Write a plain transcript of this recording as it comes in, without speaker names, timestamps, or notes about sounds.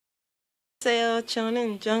안녕하세요.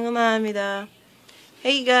 저는 Jung Eun Ah입니다.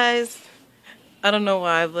 Hey guys. I don't know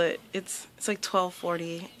why, but it's like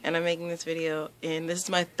 12:40 and I'm making this video and this is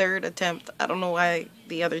my third attempt. I don't know why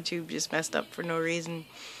the other two just messed up for no reason.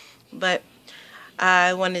 But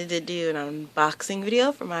I wanted to do an unboxing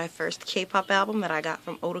video for my first K-pop album that I got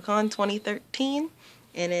from Otakon 2013,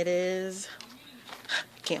 and it is,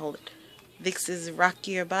 I can't hold it, VIXX's Rock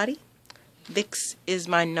Your Body. VIXX is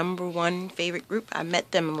my #1 favorite group. I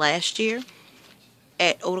met them last year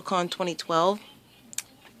at Otakon 2012.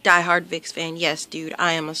 Die-hard VIXX fan. Yes, dude,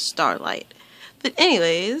 I am a starlight. But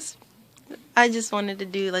anyways, I just wanted to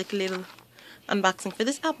do like a little unboxing for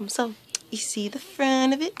this album. So, you see the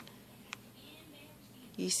front of it.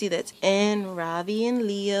 You see that's N, Ravi, and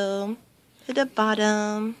Leo. At the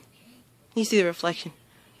bottom, you see the reflection.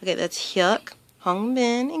 Okay, that's Hyuk,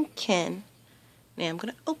 Hongbin, and Ken. Now I'm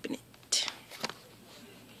gonna open it.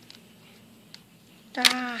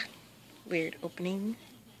 Ah, weird opening.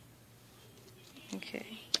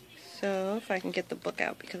 Okay, so if I can get the book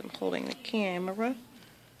out because I'm holding the camera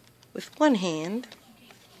with one hand.